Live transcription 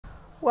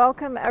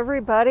Welcome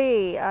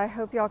everybody. I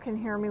hope y'all can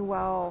hear me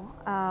well.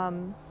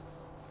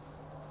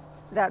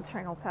 That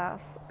train will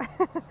pass.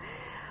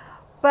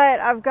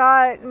 But I've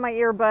got my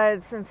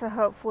earbuds, and so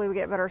hopefully we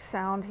get better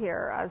sound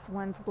here as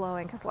wind's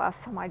blowing, because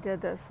last time I did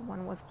this, the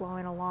wind was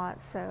blowing a lot,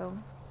 so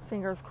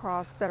fingers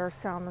crossed, better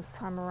sound this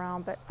time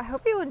around. But I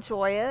hope you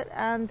enjoy it,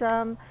 and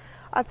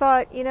I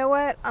thought, you know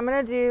what, I'm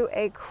going to do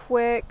a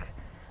quick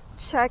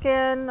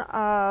check-in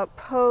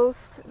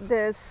post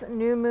this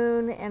new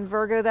moon in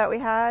Virgo that we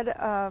had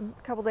a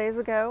couple days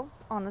ago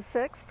on the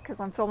 6th,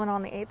 because I'm filming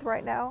on the 8th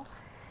right now.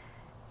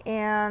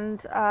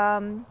 And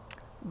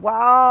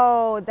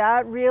wow,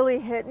 that really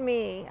hit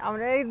me. I'm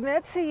going to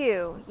admit to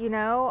you,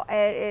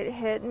 it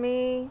hit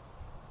me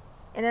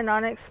in an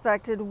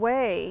unexpected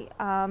way.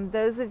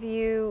 Those of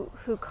you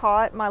who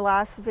caught my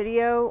last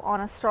video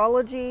on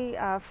astrology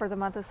for the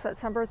month of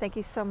September, thank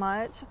you so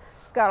much.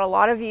 Got a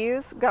lot of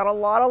views, got a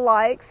lot of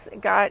likes,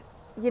 got,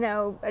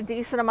 a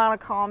decent amount of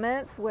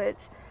comments, which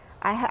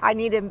I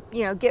need to,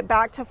 get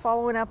back to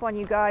following up on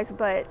you guys.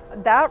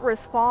 But that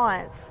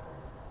response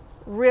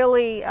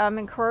really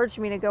encouraged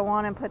me to go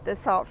on and put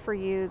this out for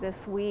you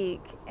this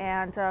week.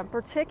 And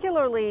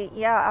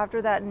particularly,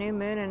 after that new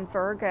moon in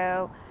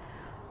Virgo,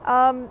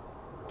 when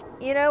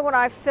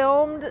I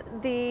filmed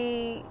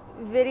the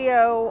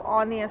video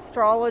on the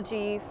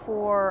astrology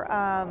for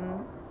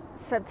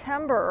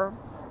September,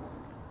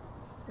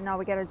 now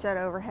we get a jet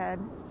overhead.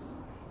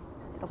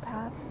 It'll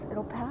pass,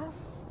 it'll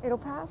pass, it'll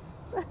pass.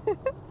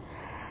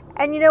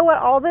 And you know what?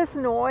 All this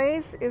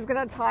noise is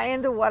going to tie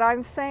into what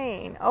I'm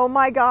saying. Oh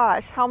my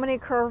gosh, how many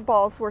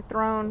curveballs were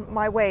thrown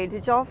my way.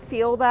 Did y'all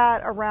feel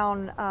that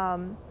around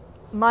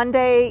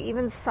Monday,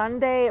 even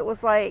Sunday? It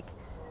was like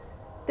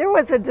there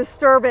was a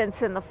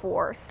disturbance in the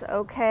force,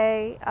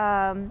 okay?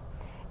 And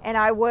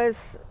I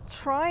was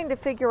trying to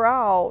figure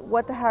out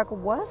what the heck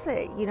was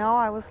it?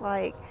 I was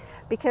like,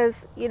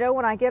 because,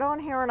 when I get on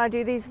here and I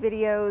do these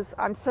videos,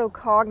 I'm so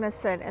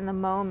cognizant in the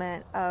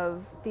moment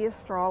of the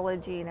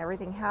astrology and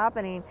everything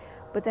happening.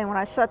 But then when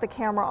I shut the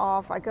camera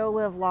off, I go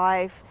live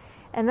life.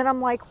 And then I'm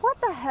like,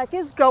 what the heck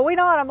is going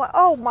on? I'm like,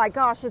 oh my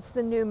gosh, it's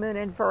the new moon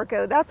in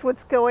Virgo. That's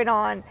what's going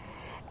on.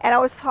 And I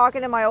was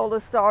talking to my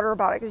oldest daughter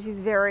about it, because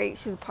she's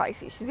a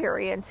Pisces. She's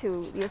very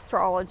into the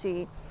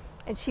astrology.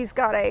 And she's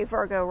got a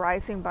Virgo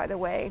rising, by the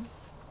way.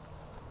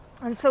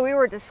 And so we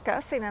were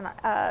discussing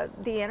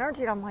the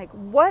energy, and I'm like,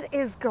 what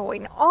is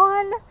going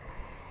on?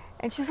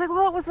 And she's like,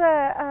 well, it was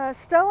a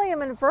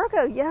stellium in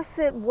Virgo. Yes,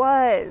 it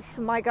was.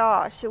 My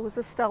gosh, it was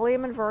a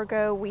stellium in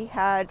Virgo. We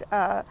had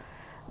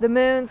the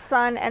moon,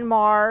 sun, and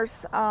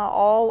Mars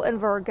all in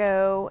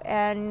Virgo.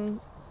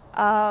 And,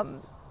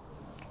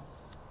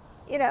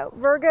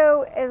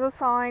 Virgo is a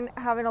sign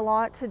having a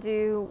lot to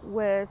do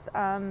with,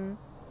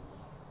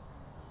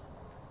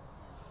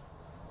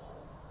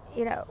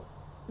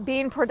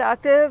 being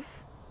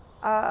productive.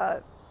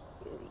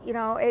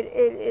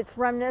 It's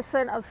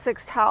reminiscent of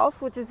 6th house,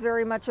 which is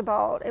very much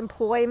about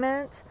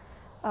employment,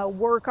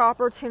 work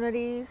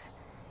opportunities.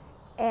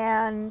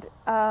 And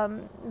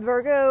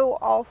Virgo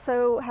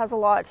also has a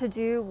lot to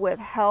do with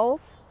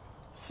health,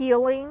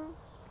 healing,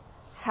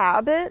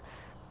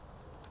 habits.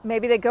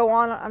 Maybe they go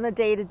on the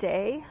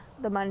day-to-day,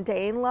 the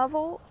mundane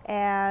level,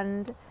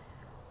 and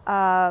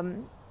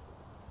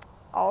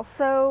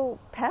also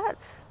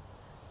pets.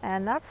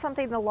 And that's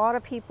something a lot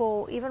of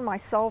people, even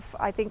myself,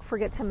 I think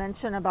forget to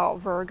mention about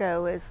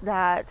Virgo, is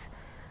that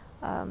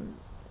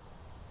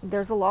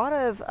there's a lot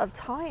of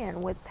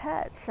tie-in with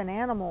pets and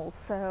animals.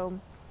 So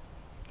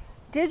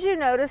did you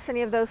notice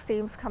any of those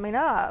themes coming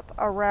up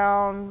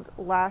around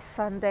last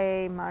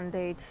Sunday,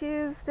 Monday,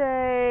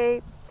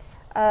 Tuesday?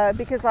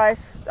 Because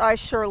I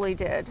surely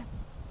did.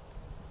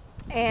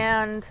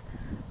 And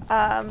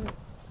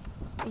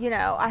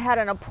I had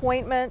an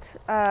appointment,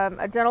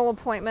 a dental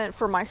appointment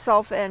for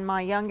myself and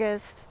my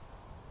youngest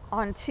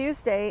on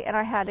Tuesday, and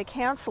I had to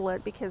cancel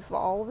it because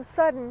all of a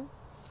sudden,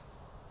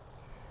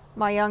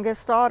 my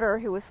youngest daughter,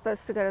 who was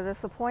supposed to go to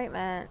this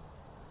appointment,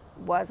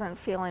 wasn't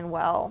feeling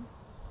well.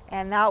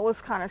 And that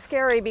was kind of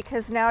scary,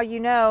 because now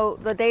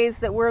the days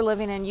that we're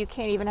living in, you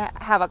can't even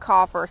have a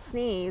cough or a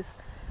sneeze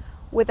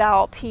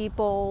without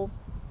people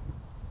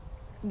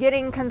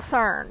getting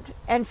concerned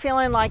and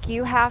feeling like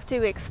you have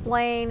to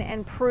explain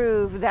and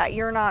prove that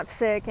you're not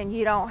sick and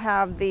you don't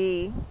have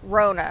the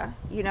Rona.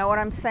 You know what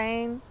I'm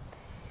saying?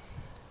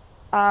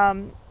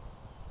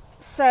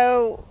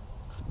 So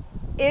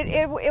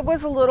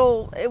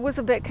it was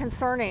a bit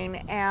concerning,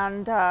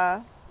 and so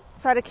I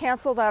had to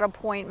cancel that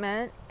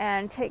appointment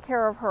and take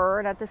care of her.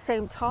 And at the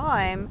same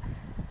time,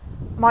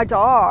 my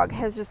dog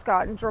has just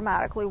gotten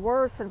dramatically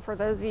worse. And for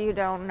those of you who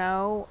don't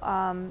know,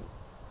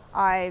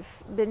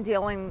 I've been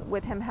dealing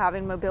with him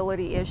having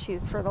mobility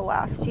issues for the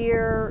last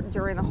year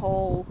during the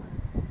whole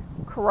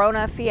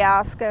Corona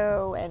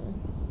fiasco, and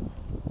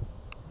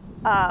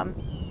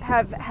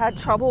have had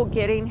trouble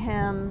getting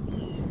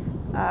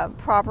him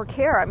proper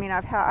care. I mean,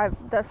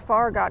 I've thus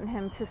far gotten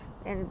him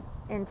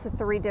into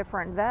 3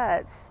 different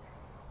vets.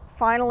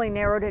 Finally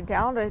narrowed it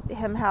down to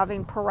him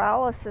having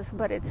paralysis,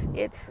 but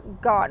it's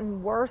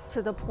gotten worse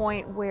to the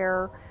point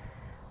where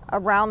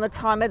around the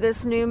time of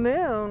this new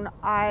moon,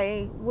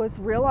 I was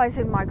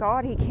realizing, my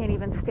God, he can't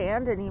even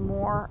stand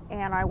anymore.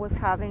 And I was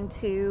having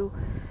to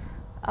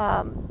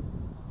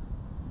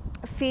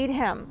feed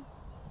him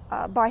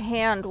by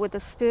hand with a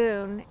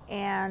spoon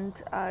and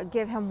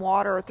give him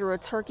water through a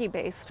turkey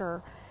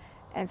baster.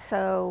 And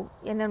so,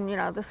 and then, you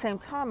know, at the same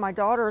time, my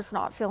daughter's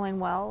not feeling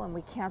well, and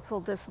we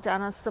canceled this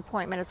dentist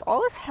appointment. It's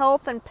all this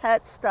health and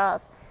pet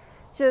stuff,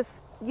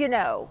 just, you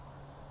know,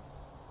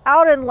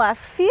 out in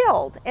left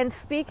field. And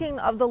speaking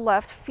of the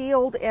left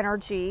field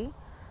energy,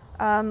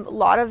 a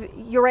lot of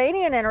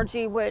Uranian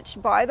energy, which,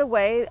 by the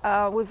way,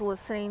 was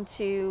listening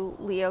to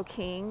Leo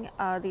King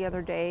the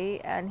other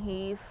day, and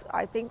he's,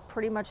 I think,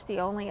 pretty much the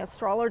only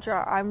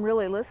astrologer I'm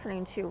really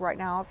listening to right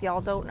now. If y'all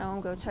don't know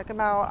him, go check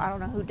him out. I don't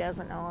know who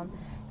doesn't know him,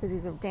 because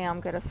he's a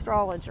damn good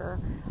astrologer.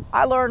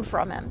 I learned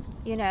from him,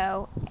 you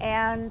know,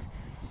 and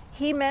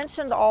he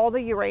mentioned all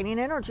the Uranian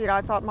energy, and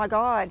I thought, my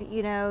God,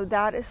 you know,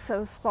 that is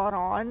so spot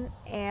on.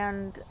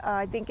 And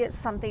I think it's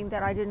something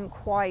that I didn't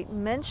quite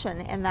mention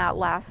in that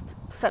last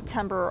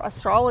September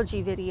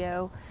astrology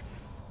video.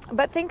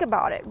 But think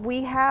about it.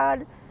 We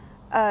had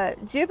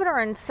Jupiter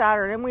and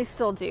Saturn, and we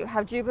still do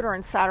have Jupiter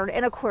and Saturn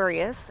in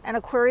Aquarius, and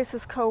Aquarius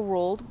is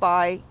co-ruled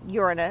by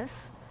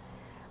Uranus.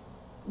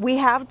 We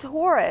have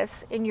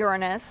Taurus in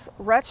Uranus,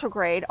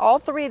 retrograde. All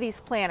three of these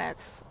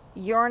planets,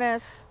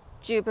 Uranus,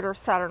 Jupiter,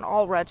 Saturn,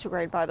 all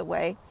retrograde, by the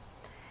way.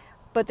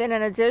 But then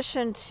in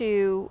addition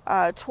to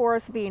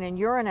Taurus being in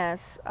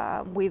Uranus,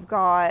 we've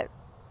got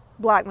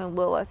Black Moon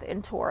Lilith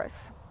in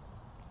Taurus.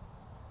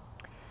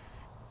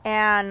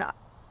 And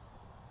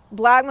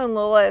Black Moon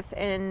Lilith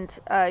and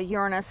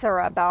Uranus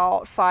are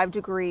about 5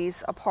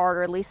 degrees apart,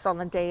 or at least on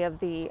the day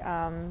of the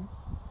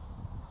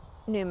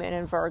new moon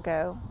in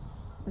Virgo,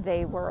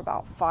 they were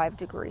about 5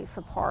 degrees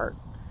apart.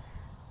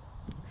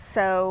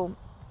 So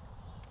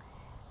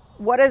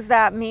what does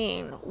that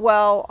mean?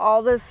 Well,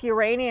 all this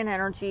Uranian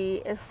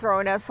energy is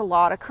throwing us a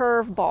lot of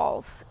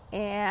curveballs.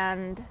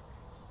 And,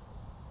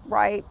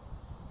 right,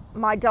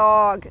 my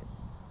dog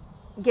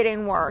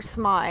getting worse,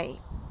 my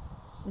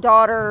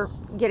daughter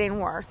getting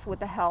worse with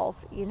the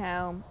health, you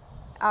know,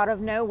 out of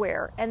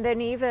nowhere. And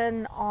then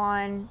even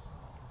on,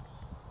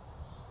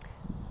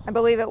 I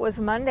believe it was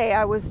Monday,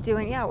 I was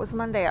doing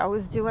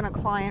a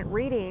client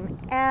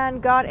reading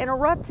and got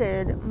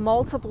interrupted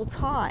multiple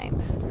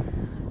times.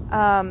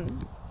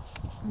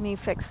 Let me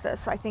fix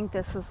this. I think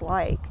this is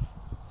like,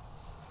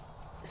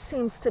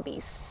 seems to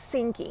be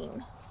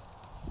sinking.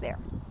 There.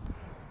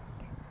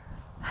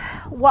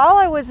 While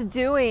I was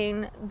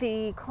doing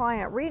the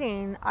client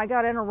reading, I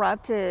got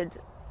interrupted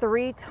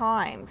 3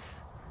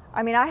 times.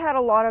 I mean, I had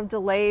a lot of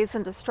delays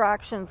and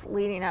distractions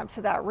leading up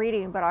to that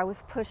reading, but I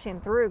was pushing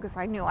through because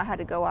I knew I had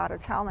to go out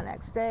of town the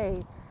next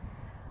day.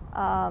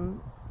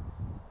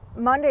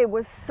 Monday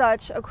was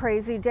such a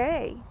crazy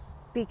day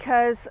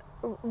because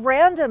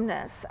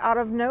randomness out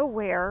of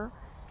nowhere,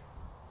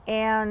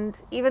 and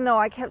even though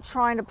I kept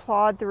trying to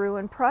plod through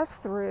and press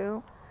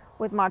through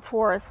with my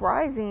Taurus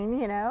rising,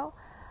 you know,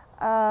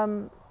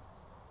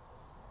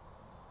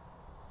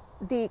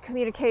 the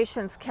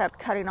communications kept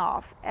cutting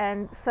off.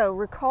 And so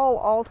recall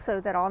also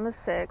that on the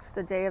 6th,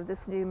 the day of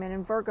this new moon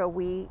in Virgo,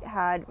 we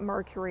had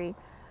Mercury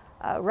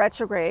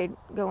retrograde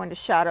go into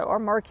shadow, or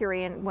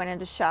Mercury went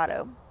into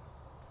shadow.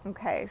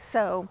 Okay,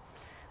 so,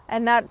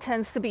 and that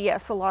tends to be,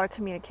 yes, a lot of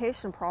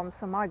communication problems.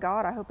 So my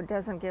God, I hope it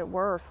doesn't get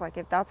worse. Like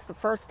if that's the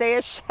first day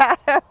of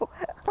shadow,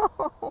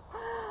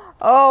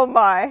 oh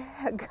my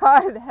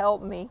God,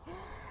 help me.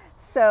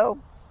 So,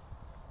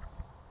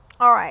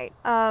 all right,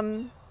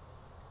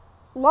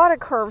 a lot of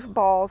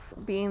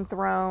curveballs being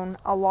thrown,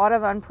 a lot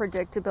of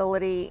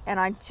unpredictability, and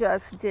I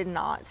just did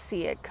not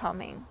see it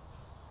coming.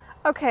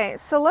 Okay,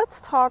 so let's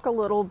talk a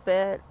little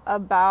bit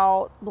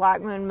about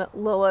Black Moon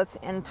Lilith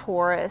in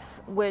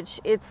Taurus, which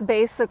it's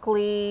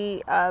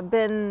basically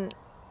been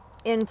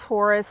in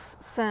Taurus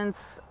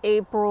since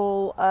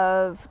April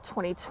of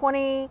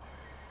 2020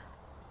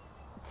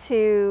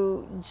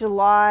 to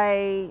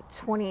July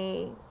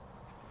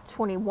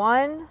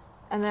 2021.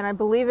 And then I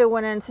believe it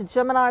went into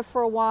Gemini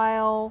for a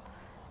while,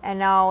 and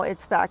now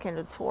it's back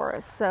into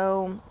Taurus.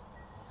 So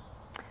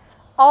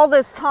all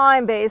this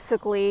time,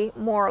 basically,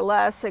 more or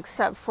less,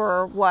 except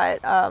for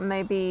what,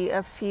 maybe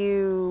a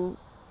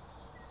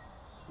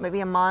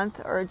month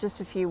or just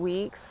a few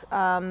weeks,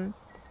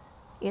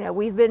 you know,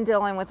 we've been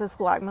dealing with this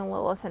Black Moon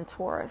Lilith in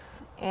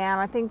Taurus. And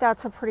I think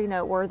that's a pretty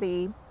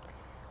noteworthy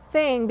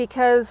thing,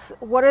 because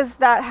what does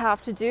that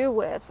have to do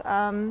with?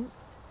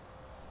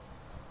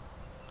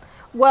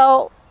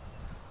 Well,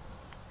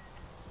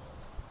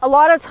 a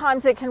lot of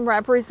times it can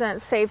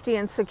represent safety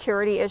and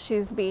security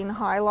issues being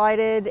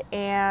highlighted,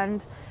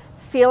 and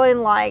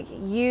feeling like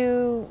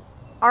you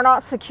are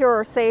not secure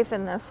or safe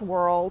in this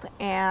world,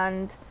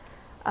 and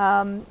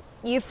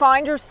you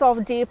find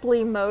yourself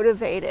deeply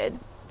motivated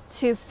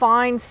to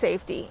find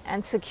safety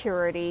and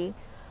security.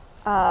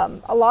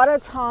 A lot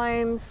of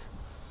times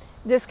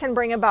this can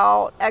bring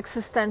about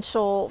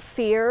existential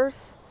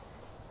fears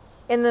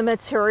in the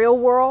material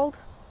world,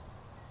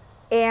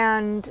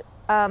 and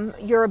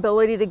your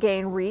ability to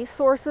gain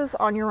resources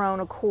on your own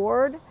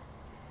accord.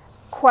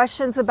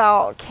 Questions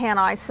about, can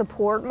I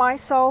support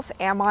myself?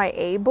 Am I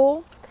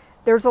able?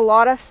 There's a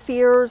lot of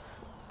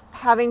fears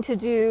having to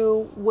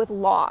do with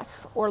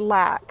loss or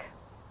lack.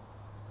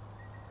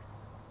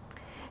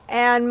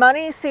 And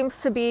money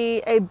seems to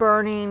be a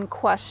burning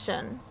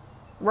question,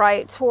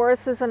 right?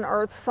 Taurus is an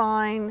earth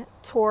sign.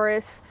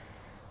 Taurus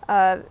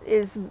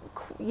is,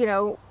 you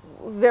know,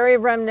 very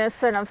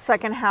reminiscent of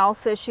second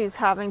house issues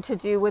having to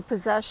do with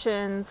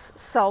possessions,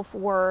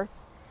 self-worth.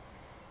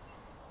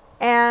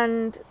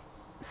 And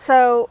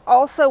so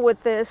also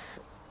with this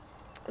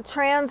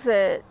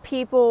transit,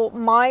 people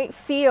might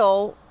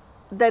feel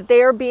that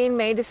they are being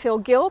made to feel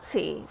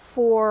guilty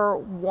for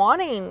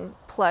wanting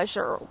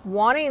pleasure,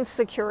 wanting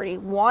security,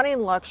 wanting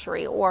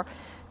luxury, or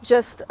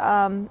just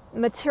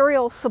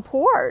material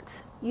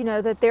support, you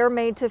know, that they're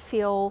made to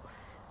feel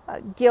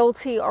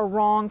guilty or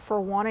wrong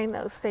for wanting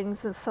those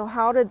things. And so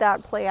how did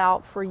that play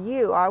out for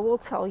you? I will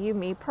tell you,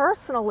 me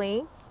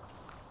personally.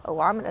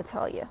 I'm going to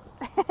tell you.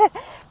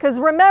 Because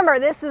remember,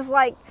 this is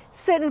like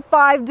sitting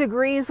 5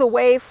 degrees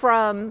away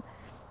from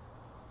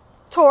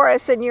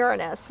Taurus and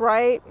Uranus,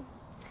 right?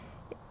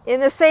 In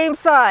the same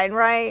sign,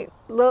 right?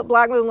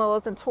 Black Moon,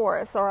 Lilith, and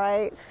Taurus, all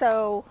right?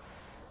 So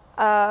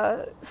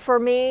for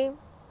me,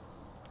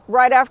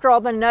 right after all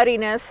the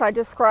nuttiness I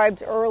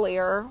described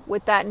earlier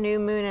with that new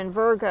moon in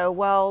Virgo,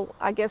 well,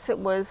 I guess it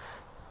was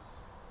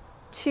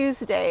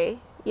Tuesday,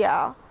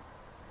 yeah.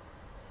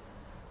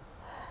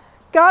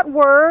 Got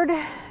word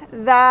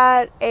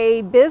that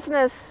a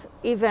business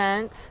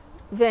event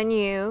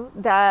venue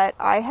that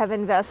I have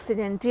invested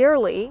in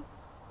dearly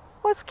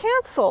was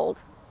canceled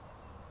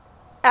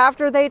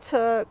after they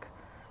took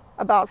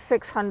about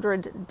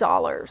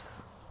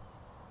 $600.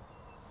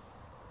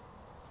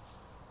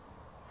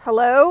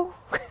 Hello?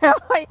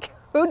 Like,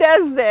 who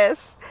does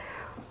this?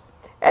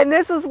 And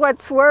this is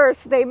what's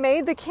worse. They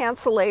made the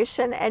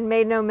cancellation and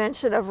made no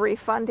mention of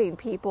refunding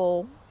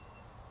people,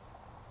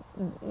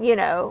 you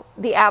know,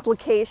 the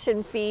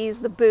application fees,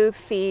 the booth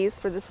fees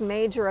for this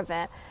major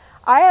event.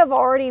 I have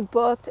already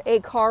booked a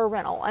car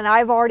rental and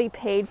I've already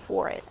paid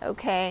for it,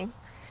 okay?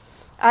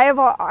 I've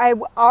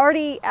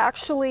already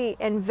actually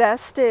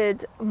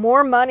invested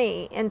more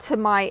money into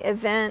my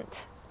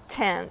event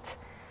tent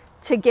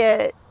to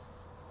get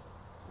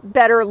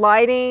better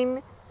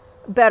lighting,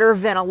 better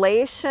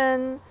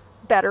ventilation,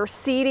 better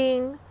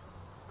seating.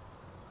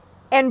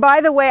 And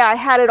by the way, I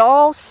had it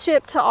all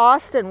shipped to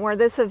Austin where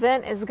this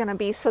event is going to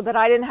be so that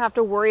I didn't have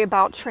to worry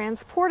about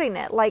transporting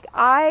it. Like,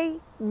 I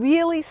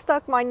really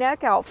stuck my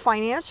neck out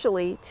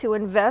financially to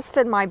invest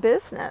in my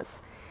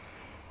business.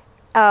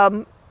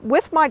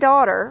 With my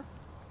daughter,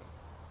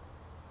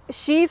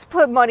 she's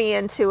put money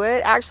into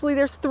it. Actually,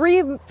 there's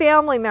 3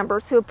 family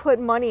members who have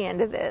put money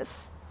into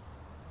this.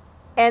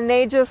 And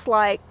they just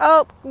like,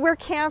 oh, we're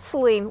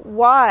canceling.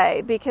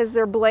 Why? Because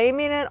they're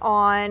blaming it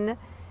on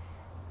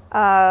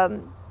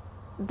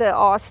the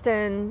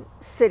Austin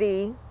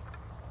city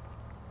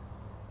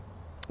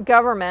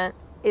government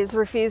is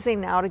refusing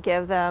now to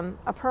give them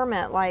a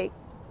permit. Like,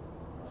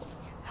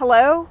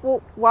 hello?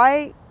 Well,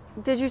 why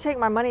did you take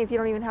my money if you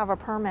don't even have a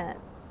permit?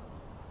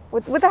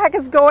 What the heck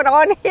is going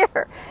on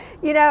here?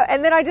 You know,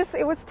 and then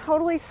it was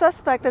totally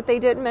suspect that they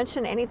didn't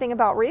mention anything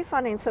about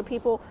refunding. So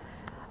people,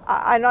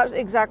 I'm not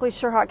exactly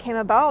sure how it came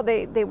about.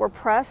 They were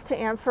pressed to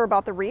answer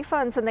about the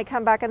refunds, and they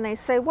come back and they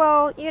say,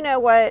 well, you know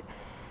what?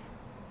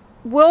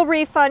 We'll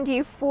refund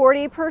you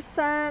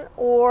 40%,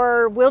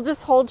 or we'll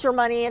just hold your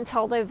money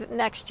until the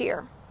next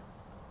year.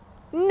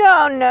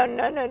 No.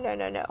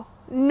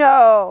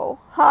 No.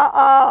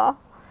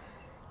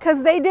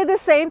 Because they did the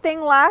same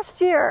thing last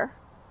year.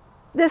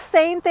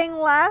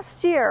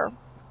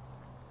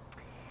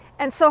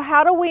 And so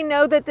how do we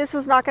know that this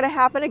is not going to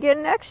happen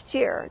again next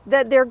year?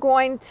 That they're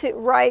going to,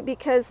 right?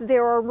 Because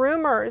there are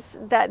rumors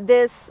that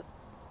this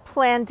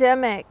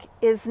pandemic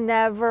is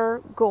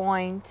never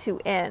going to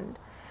end.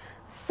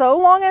 So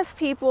long as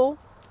people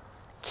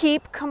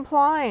keep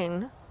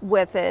complying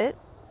with it,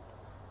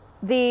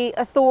 the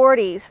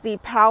authorities, the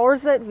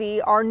powers that be,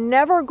 are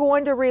never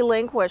going to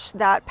relinquish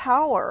that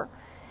power.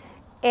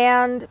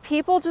 And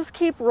people just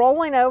keep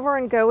rolling over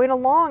and going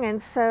along.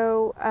 And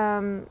so,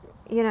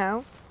 you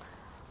know,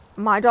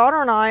 my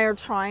daughter and I are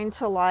trying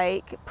to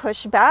like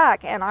push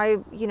back. And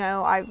I've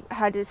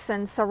had to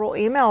send several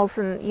emails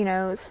and, you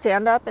know,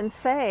 stand up and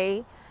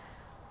say,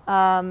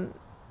 you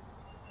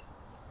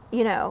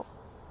know,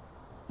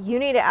 you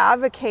need to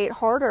advocate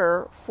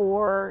harder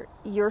for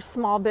your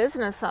small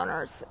business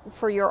owners,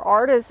 for your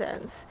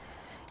artisans.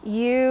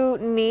 You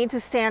need to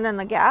stand in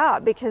the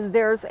gap because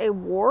there's a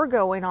war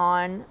going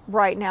on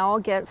right now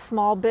against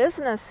small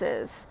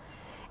businesses.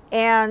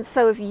 And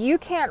so if you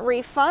can't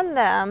refund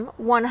them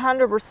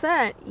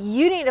 100%,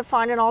 you need to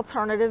find an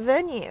alternative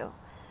venue.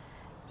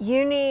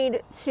 You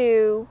need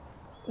to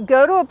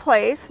go to a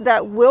place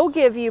that will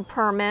give you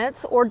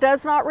permits or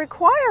does not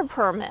require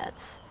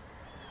permits.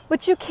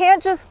 But you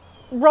can't just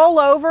roll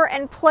over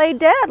and play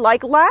dead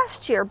like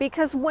last year,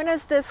 because when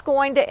is this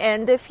going to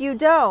end if you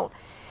don't?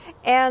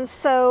 And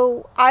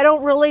so I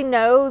don't really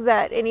know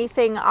that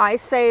anything I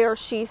say or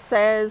she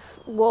says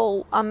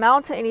will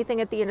amount to anything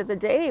at the end of the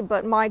day,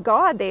 but my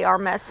God, they are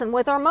messing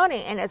with our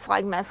money, and it's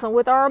like messing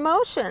with our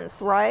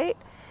emotions, right?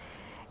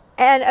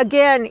 And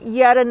again,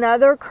 yet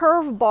another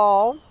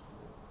curveball,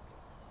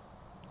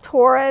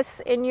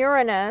 Taurus and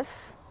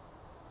Uranus,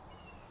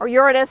 or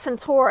Uranus and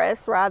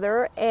Taurus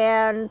rather,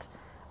 and,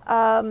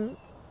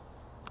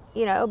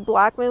 you know,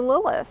 Black Moon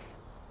Lilith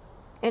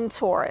in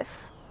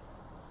Taurus.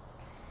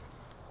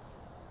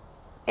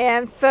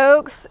 And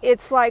folks,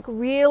 it's like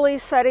really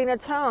setting a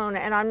tone,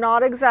 and I'm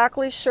not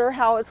exactly sure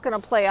how it's going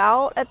to play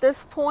out at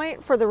this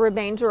point for the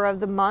remainder of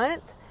the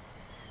month.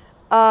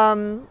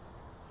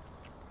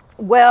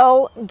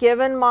 Well,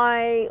 given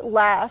my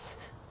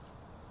last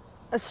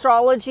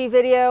astrology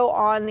video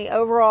on the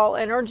overall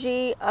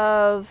energy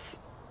of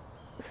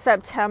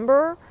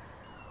September,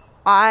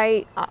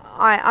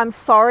 I'm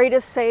sorry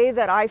to say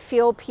that I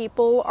feel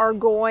people are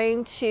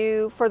going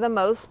to, for the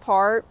most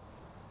part,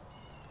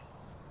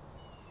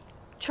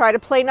 try to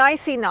play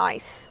nicey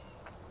nice.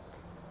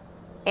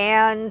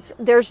 And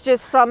there's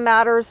just some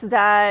matters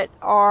that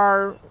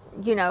are,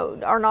 you know,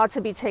 are not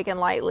to be taken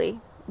lightly.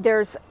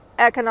 There's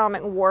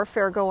economic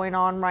warfare going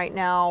on right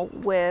now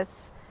with,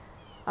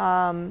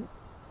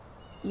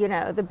 you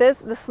know,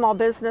 the small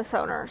business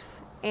owners.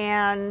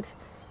 And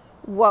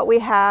what we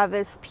have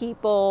is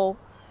people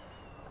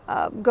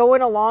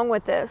going along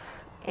with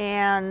this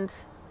and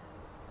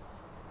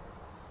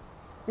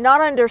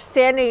not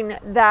understanding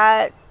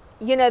that,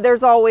 you know,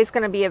 there's always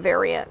going to be a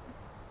variant.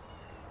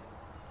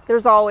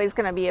 There's always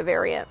going to be a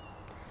variant.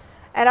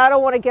 And I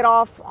don't want to get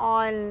off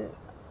on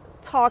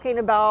talking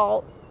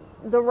about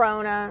the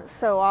Rona,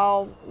 so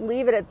I'll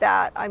leave it at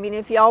that. I mean,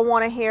 if y'all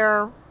want to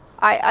hear,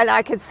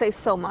 I could say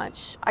so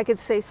much. I could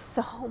say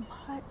so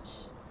much.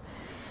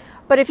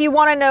 But if you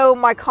want to know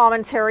my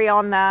commentary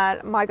on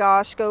that, my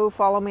gosh, go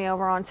follow me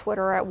over on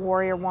Twitter at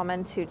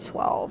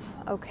WarriorWoman212,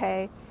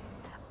 okay?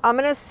 I'm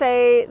going to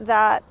say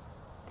that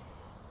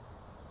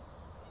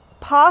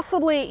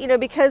possibly, you know,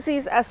 because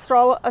these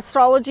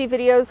astrology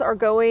videos are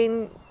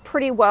going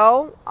pretty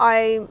well,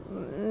 I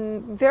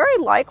very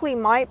likely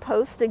might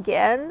post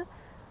again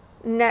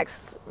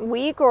next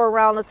week or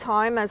around the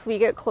time as we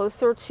get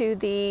closer to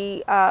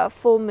the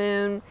full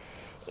moon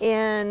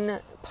in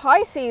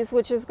Pisces,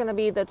 which is going to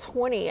be the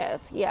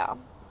 20th. Yeah.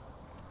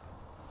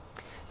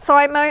 So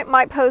I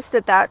might post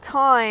at that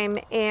time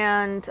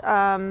and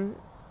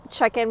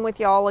check in with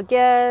y'all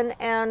again.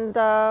 And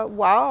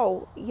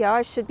wow, yeah,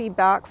 I should be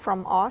back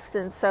from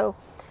Austin, so,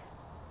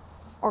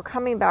 or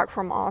coming back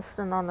from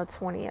Austin on the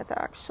 20th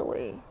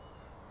actually.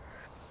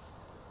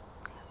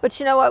 But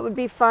you know what would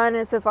be fun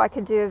is if I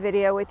could do a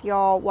video with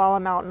y'all while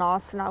I'm out in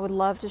Austin. I would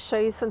love to show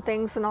you some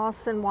things in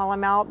Austin while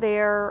I'm out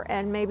there,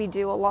 and maybe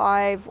do a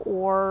live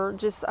or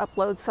just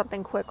upload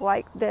something quick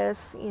like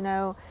this, you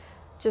know,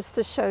 just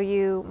to show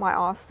you my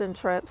Austin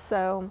trip.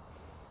 So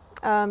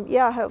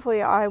yeah,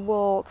 hopefully I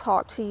will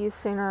talk to you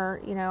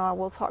sooner. You know, I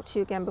will talk to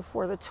you again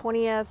before the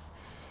 20th.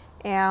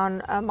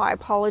 And my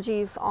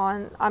apologies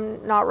on,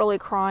 I'm not really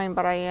crying,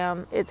 but I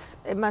am. It's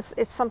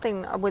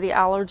something with the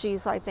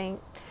allergies, I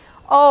think.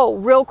 Oh,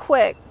 real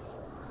quick.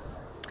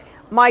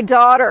 My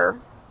daughter,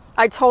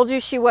 I told you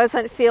she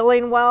wasn't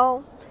feeling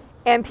well,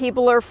 and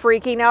people are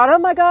freaking out. Oh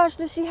my gosh,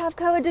 does she have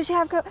COVID? Does she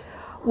have COVID?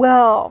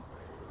 Well,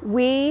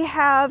 we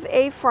have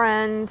a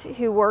friend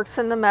who works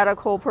in the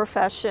medical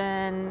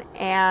profession,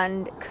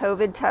 and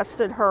COVID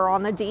tested her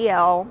on the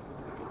DL,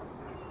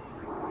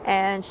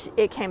 and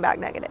it came back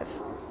negative.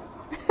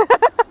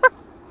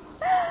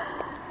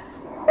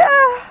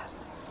 Yeah.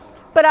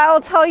 But I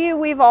will tell you,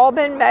 we've all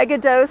been mega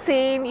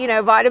dosing, you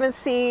know, vitamin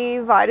C,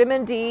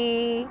 vitamin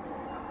D.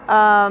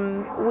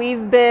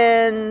 We've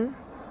been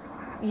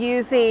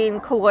using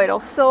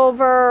colloidal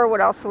silver. What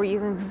else are we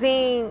using?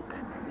 Zinc,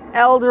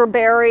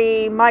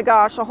 elderberry. My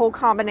gosh, a whole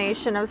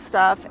combination of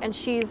stuff. And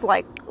she's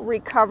like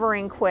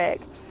recovering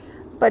quick.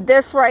 But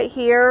this right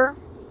here,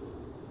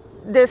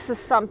 this is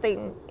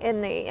something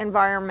in the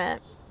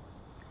environment.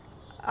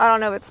 I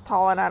don't know if it's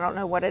pollen. I don't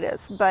know what it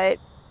is. But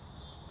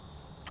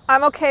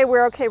I'm okay.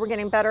 We're okay. We're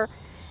getting better.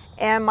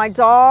 And my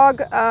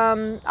dog,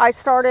 I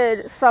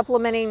started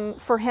supplementing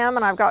for him,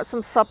 and I've got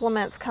some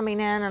supplements coming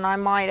in, and I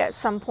might at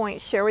some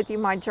point share with you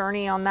my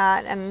journey on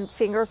that. And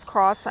fingers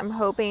crossed, I'm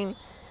hoping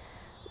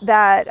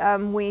that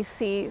we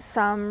see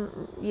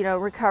some, you know,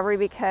 recovery,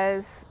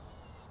 because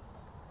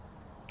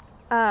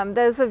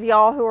those of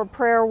y'all who are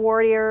prayer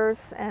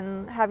warriors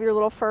and have your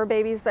little fur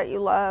babies that you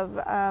love,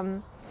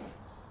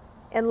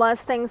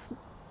 unless things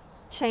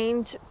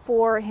change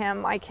for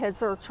him, my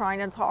kids are trying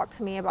to talk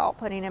to me about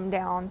putting him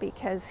down,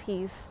 because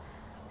he's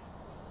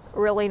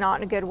really not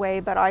in a good way.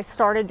 But I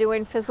started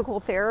doing physical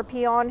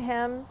therapy on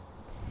him,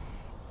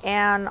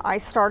 and I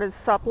started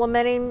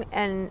supplementing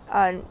and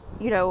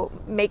you know,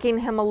 making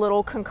him a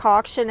little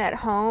concoction at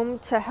home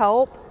to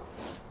help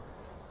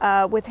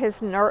with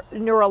his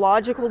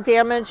neurological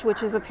damage,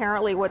 which is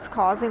apparently what's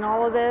causing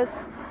all of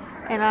this.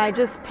 And I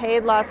just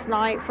paid last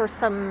night for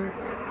some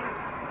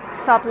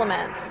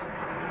supplements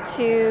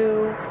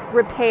to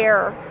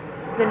repair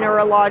the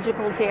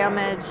neurological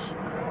damage.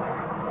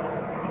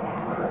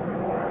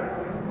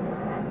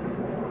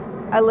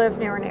 I live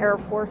near an Air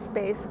Force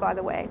base, by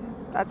the way.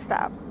 That's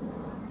that.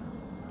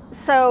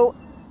 So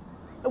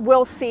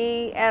we'll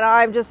see. And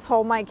I've just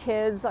told my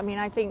kids, I mean,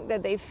 I think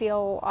that they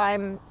feel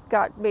I'm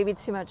got maybe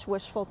too much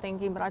wishful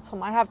thinking, but I told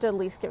them I have to at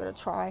least give it a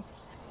try.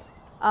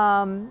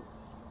 I'm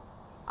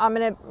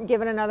going to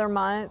give it another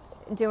month,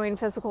 doing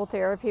physical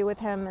therapy with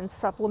him and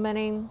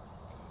supplementing.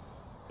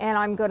 And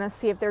I'm going to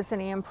see if there's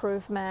any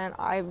improvement.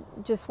 I'm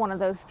just one of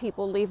those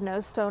people, leave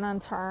no stone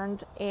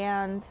unturned.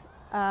 And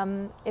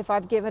if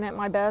I've given it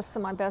my best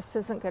and my best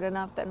isn't good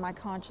enough, then my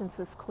conscience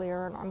is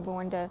clear, and I'm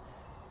going to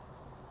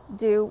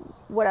do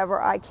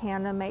whatever I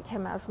can to make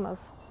him as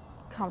most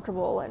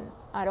comfortable, and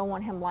I don't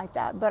want him like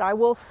that. But I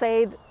will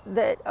say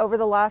that over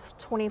the last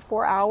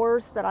 24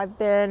 hours that I've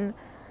been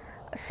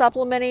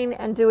supplementing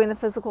and doing the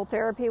physical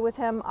therapy with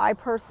him, I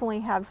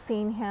personally have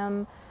seen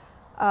him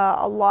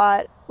a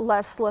lot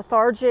less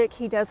lethargic.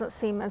 He doesn't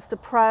seem as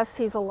depressed.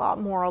 He's a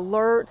lot more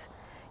alert.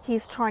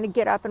 He's trying to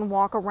get up and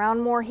walk around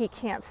more. He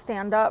can't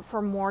stand up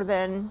for more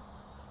than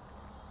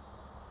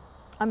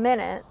a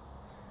minute.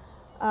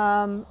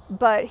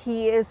 But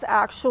he is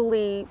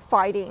actually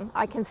fighting.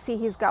 I can see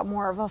he's got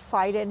more of a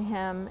fight in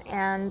him.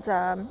 And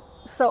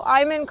so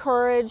I'm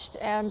encouraged.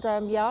 And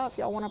yeah, if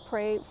y'all want to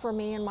pray for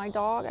me and my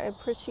dog, I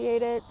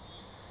appreciate it.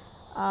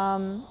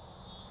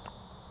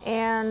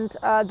 And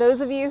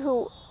those of you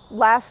who,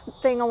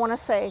 last thing I want to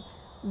say,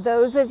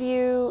 those of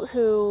you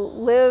who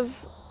live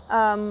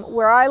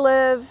where I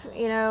live,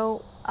 you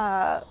know,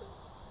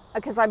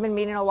 because I've been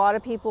meeting a lot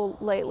of people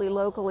lately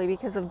locally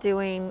because of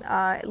doing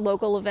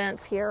local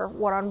events here,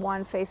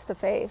 one-on-one,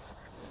 face-to-face.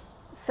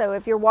 So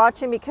if you're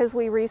watching because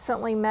we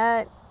recently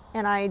met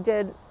and I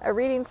did a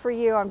reading for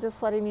you, I'm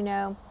just letting you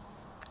know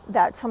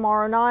that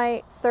tomorrow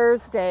night,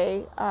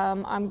 Thursday,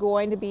 I'm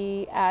going to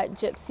be at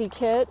Gypsy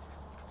Kit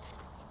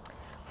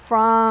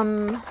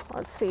from,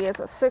 let's see, it's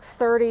a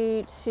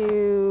 6:30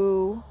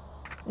 to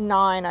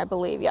 9, I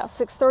believe. Yeah,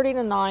 6:30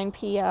 to 9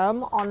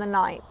 p.m. on the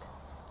 9th,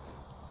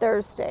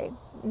 Thursday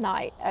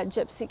night at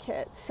Gypsy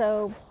Kit.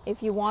 So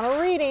if you want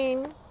a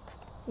reading,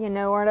 you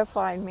know where to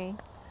find me.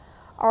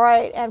 All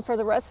right, and for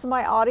the rest of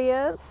my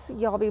audience,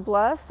 y'all be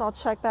blessed. I'll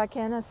check back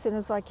in as soon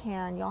as I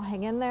can. Y'all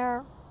hang in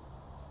there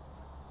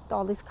with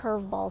all these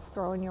curveballs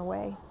thrown your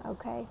way,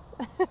 okay?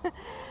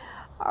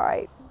 All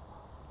right,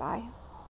 bye.